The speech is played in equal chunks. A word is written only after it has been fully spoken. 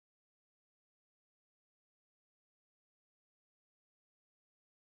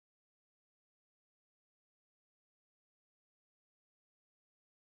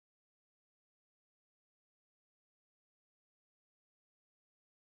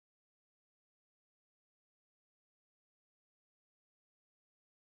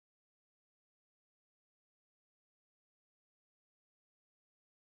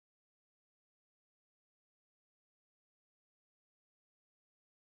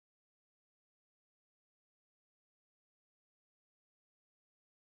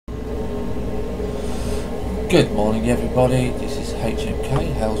Good morning everybody, this is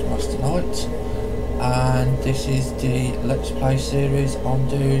HMK, Hell's Master Knight, and this is the Let's Play series I'm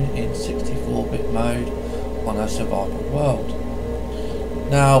doing in 64-bit mode on a survival world.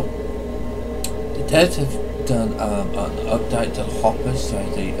 Now, the devs have done an update to the hoppers, so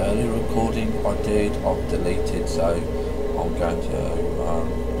the earlier recording I did I've deleted, so I'm going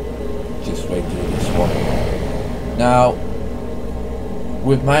to just redo this one. Now,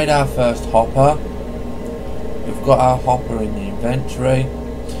 we've made our first hopper. We've got our hopper in the inventory.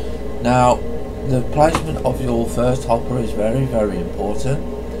 Now, the placement of your first hopper is very important,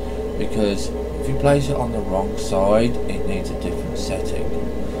 because if you place it on the wrong side it needs a different setting.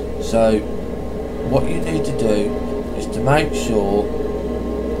 So what you need to do is to make sure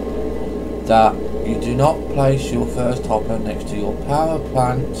that you do not place your first hopper next to your power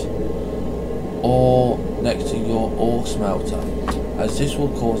plant or next to your ore smelter, as this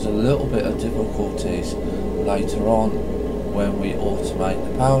will cause a little bit of difficulties later on when we automate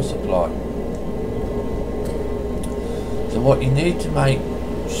the power supply. So what you need to make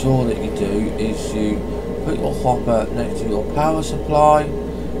sure that you do is you put your hopper next to your power supply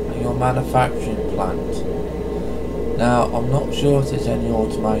and your manufacturing plant. Now, I'm not sure if there's any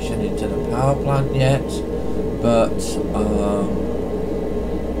automation into the power plant yet, but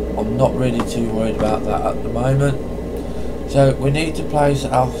I'm not really too worried about that at the moment. So we need to place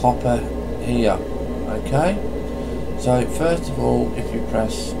our hopper here. Okay, so first of all, if you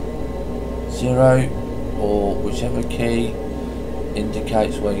press 0 or whichever key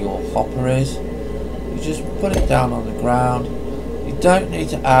indicates where your hopper is, you just put it down on the ground. You don't need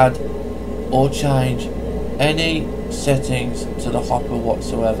to add or change any settings to the hopper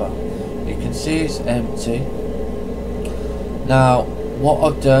whatsoever. You can see it's empty. Now, what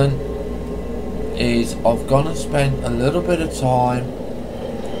I've done is I've gone and spent a little bit of time.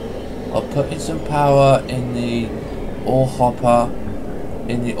 I've put in some power in the ore hopper,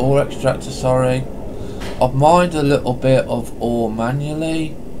 in the ore extractor, sorry. I've mined a little bit of ore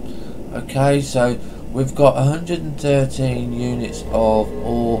manually. Okay, so we've got 113 units of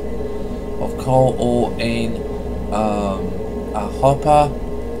ore, of coal ore in our hopper.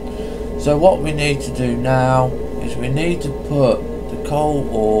 So what we need to do now is we need to put the coal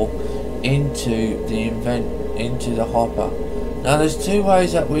ore into the hopper. Now, there's two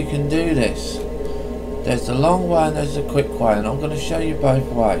ways that we can do this. There's the long way and there's the quick way, and I'm going to show you both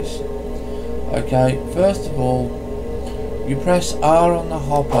ways. Okay, first of all, you press R on the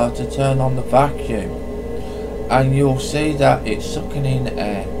hopper to turn on the vacuum, and you'll see that it's sucking in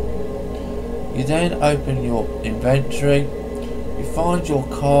air. You then open your inventory, you find your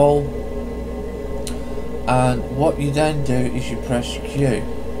coal, and what you then do is you press Q.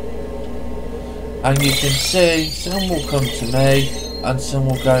 And you can see some will come to me and some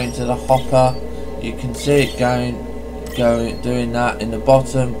will go into the hopper. You can see it doing that in the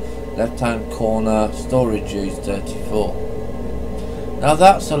bottom left hand corner, storage use 34. Now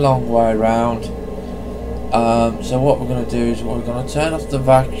that's a long way around. So what we're going to do is we're going to turn off the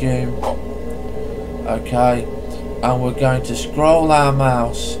vacuum. Okay, and we're going to scroll our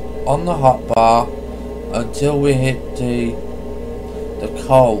mouse on the hotbar until we hit the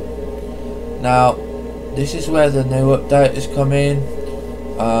coal. Now, this is where the new update has come in,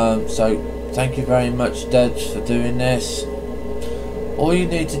 so thank you very much devs for doing this. All you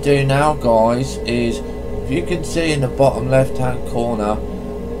need to do now, guys, is if you can see in the bottom left hand corner,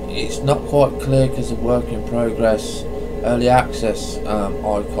 it's not quite clear because of work in progress, early access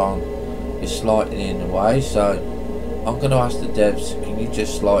icon is slightly in the way, so I'm going to ask the devs, can you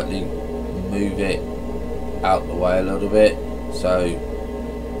just slightly move it out the way a little bit so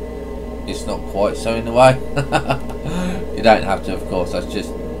it's not quite so in the way. You don't have to, of course, that's just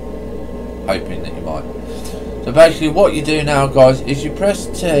hoping that you might. So basically what you do now, guys, is you press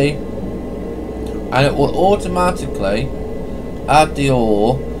T and it will automatically add the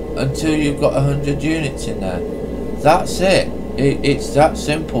ore until you've got 100 units in there. That's it. It's that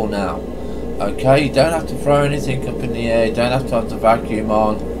simple now. Okay, you don't have to throw anything up in the air, you don't have to have the vacuum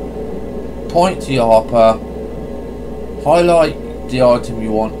on. Point to your hopper, highlight the item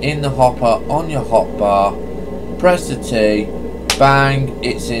you want in the hopper on your hotbar, press the T, bang,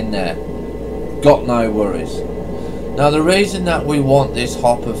 it's in there. Got no worries. Now, the reason that we want this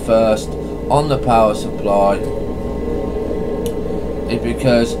hopper first on the power supply is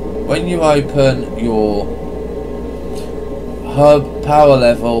because when you open your hub power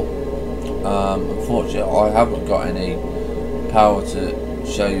level, unfortunately I haven't got any power to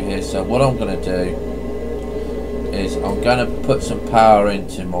show you here, so what I'm going to do is I'm going to put some power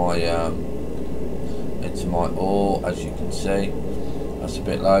into my ore. As you can see, that's a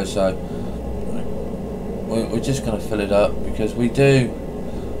bit low, so we're just going to fill it up because we do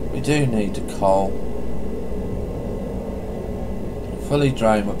need the coal. Fully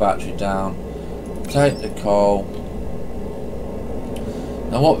drain my battery down, take the coal.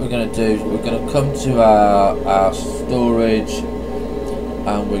 Now what we're going to do is we're going to come to our storage,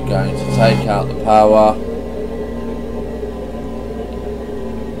 and we're going to take out the power.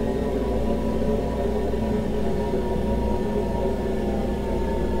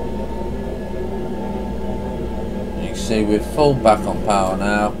 See, we're full back on power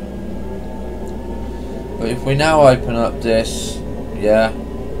now, but if we now open up this, yeah,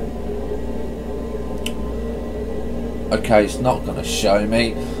 okay, it's not going to show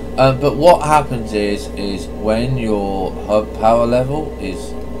me, but what happens is when your hub power level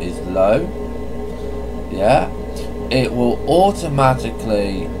is low, yeah, it will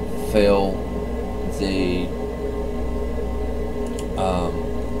automatically fill the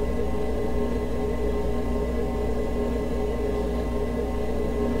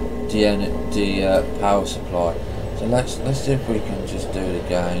power supply. So let's see if we can just do it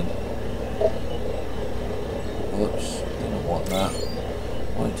again. Oops, didn't want that.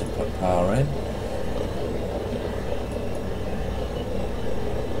 Wanted to put power in.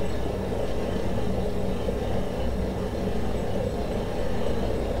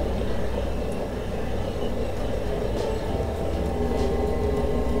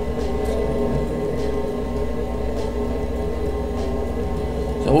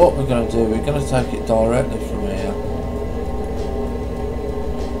 So what we're going to do, we're going to take it directly from here.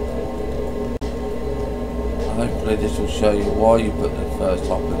 Hopefully this will show you why you put the first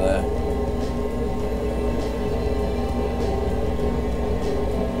hopper there.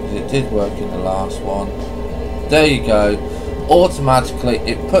 Because it did work in the last one. There you go. Automatically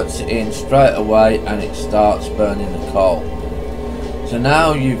it puts it in straight away and it starts burning the coal. So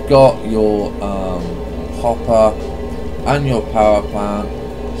now you've got your hopper and your power plant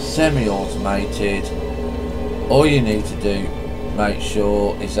semi-automated. All you need to do, make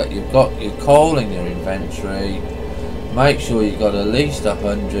sure, is that you've got your coal in your inventory. Make sure you've got at least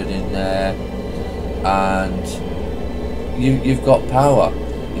 100 in there, and you've got power.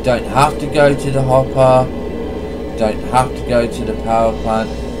 You don't have to go to the hopper, you don't have to go to the power plant.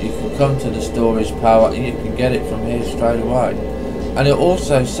 You can come to the storage power and you can get it from here straight away. And it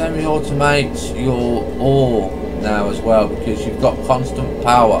also semi-automates your ore now as well, because you've got constant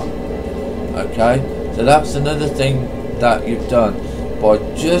power. Okay, so that's another thing that you've done by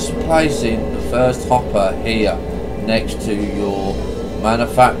just placing the first hopper here next to your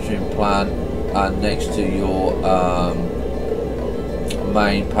manufacturing plant and next to your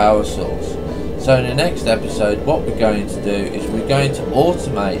main power source. So in the next episode, what we're going to do is we're going to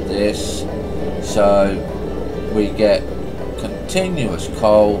automate this so we get continuous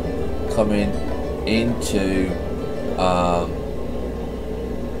coal coming into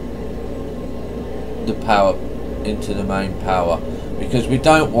the power, into the main power, because we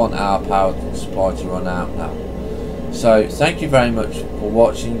don't want our power supply to run out now. So thank you very much for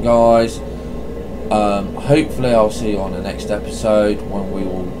watching, guys. Hopefully I'll see you on the next episode when we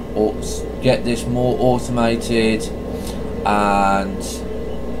will get this more automated, and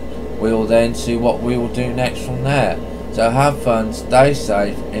we'll then see what we will do next from there. So have fun, stay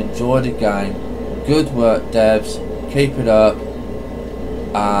safe, enjoy the game. Good work, devs, keep it up,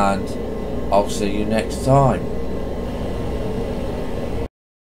 and I'll see you next time.